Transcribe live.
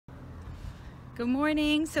Good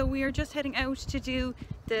morning. So we are just heading out to do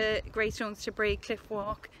the Greystones to Bray cliff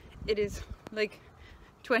walk. It is like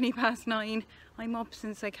 9:20. I'm up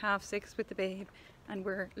since like 6:30 with the babe and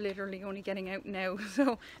we're literally only getting out now,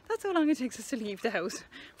 so that's how long it takes us to leave the house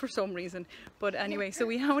for some reason. But anyway, so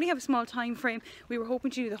we only have a small time frame. We were hoping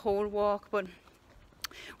to do the whole walk, but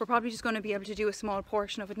we're probably just going to be able to do a small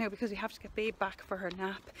portion of it now because we have to get babe back for her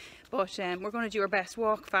nap. But we're going to do our best,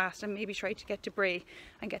 walk fast and maybe try to get to Bray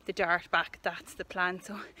and get the dart back. That's the plan.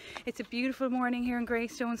 So it's a beautiful morning here in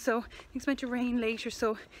Greystones, so I think it's meant to rain later,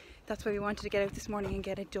 so that's why we wanted to get out this morning and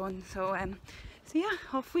get it done. So yeah,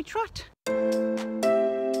 off we trot.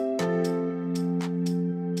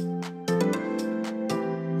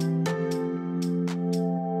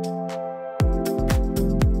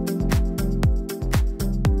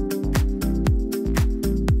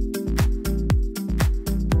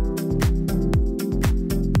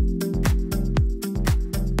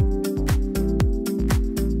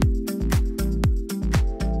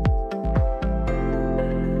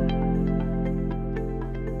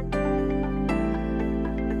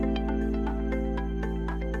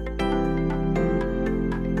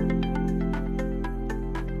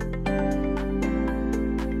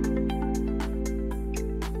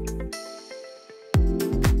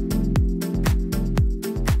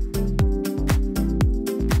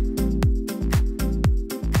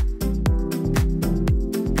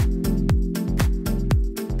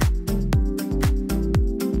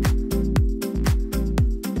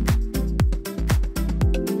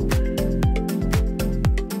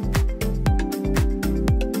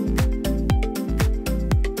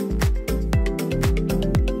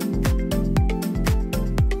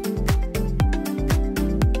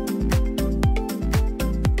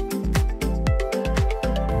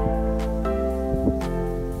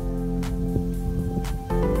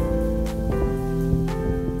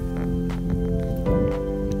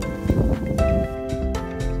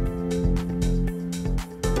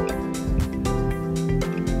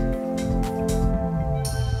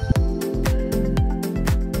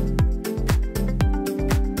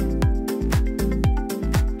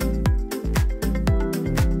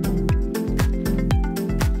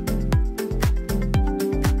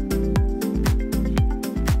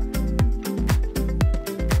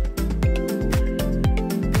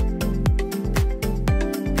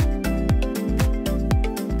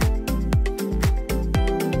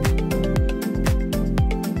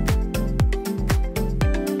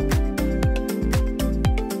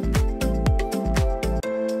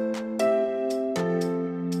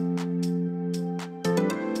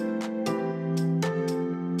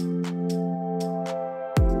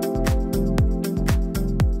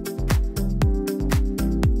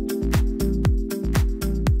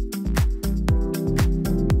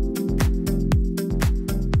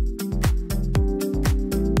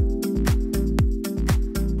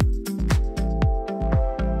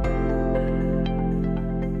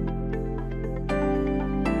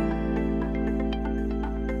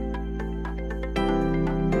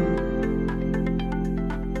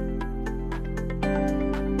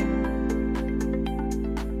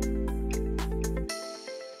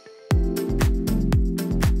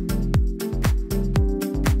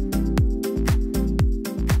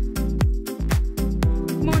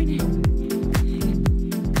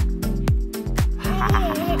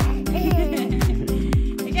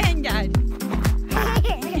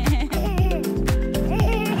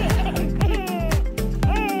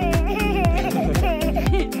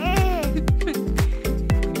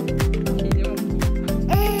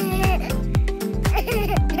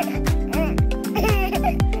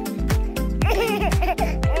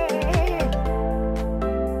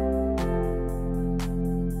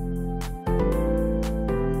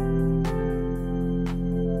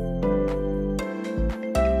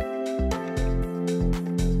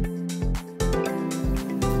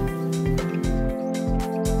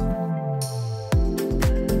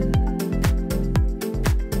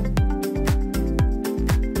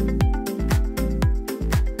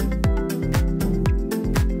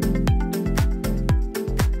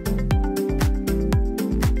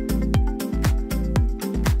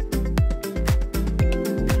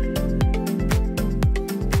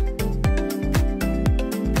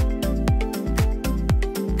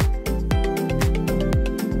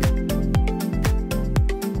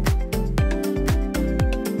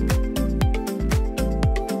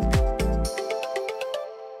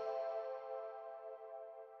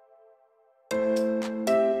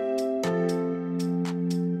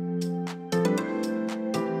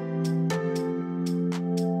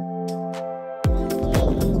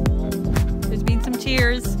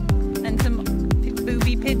 tears and some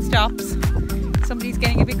booby pit stops Somebody's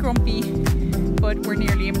getting a bit grumpy, but we're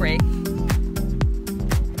nearly in Bray.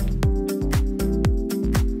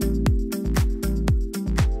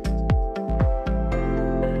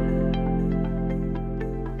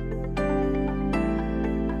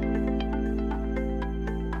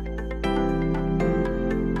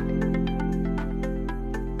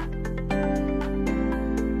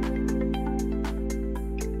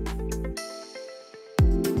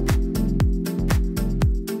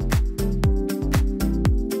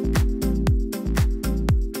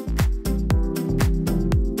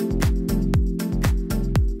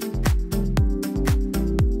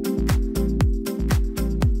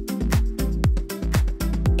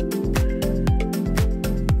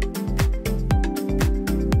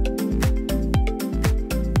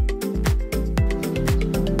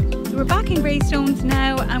 We're back in Greystones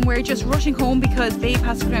now and we're just rushing home because Babe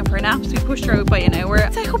has to go down for a nap, so we pushed her out by an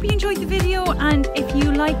hour. So I hope you enjoyed the video, and if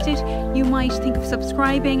you liked it you might think of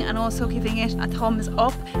subscribing and also giving it a thumbs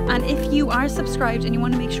up. And if you are subscribed and you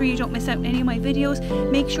want to make sure you don't miss out on any of my videos,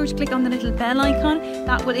 make sure to click on the little bell icon.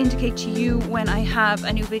 That will indicate to you when I have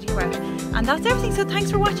a new video out. And that's everything, so thanks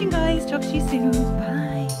for watching guys, talk to you soon, bye.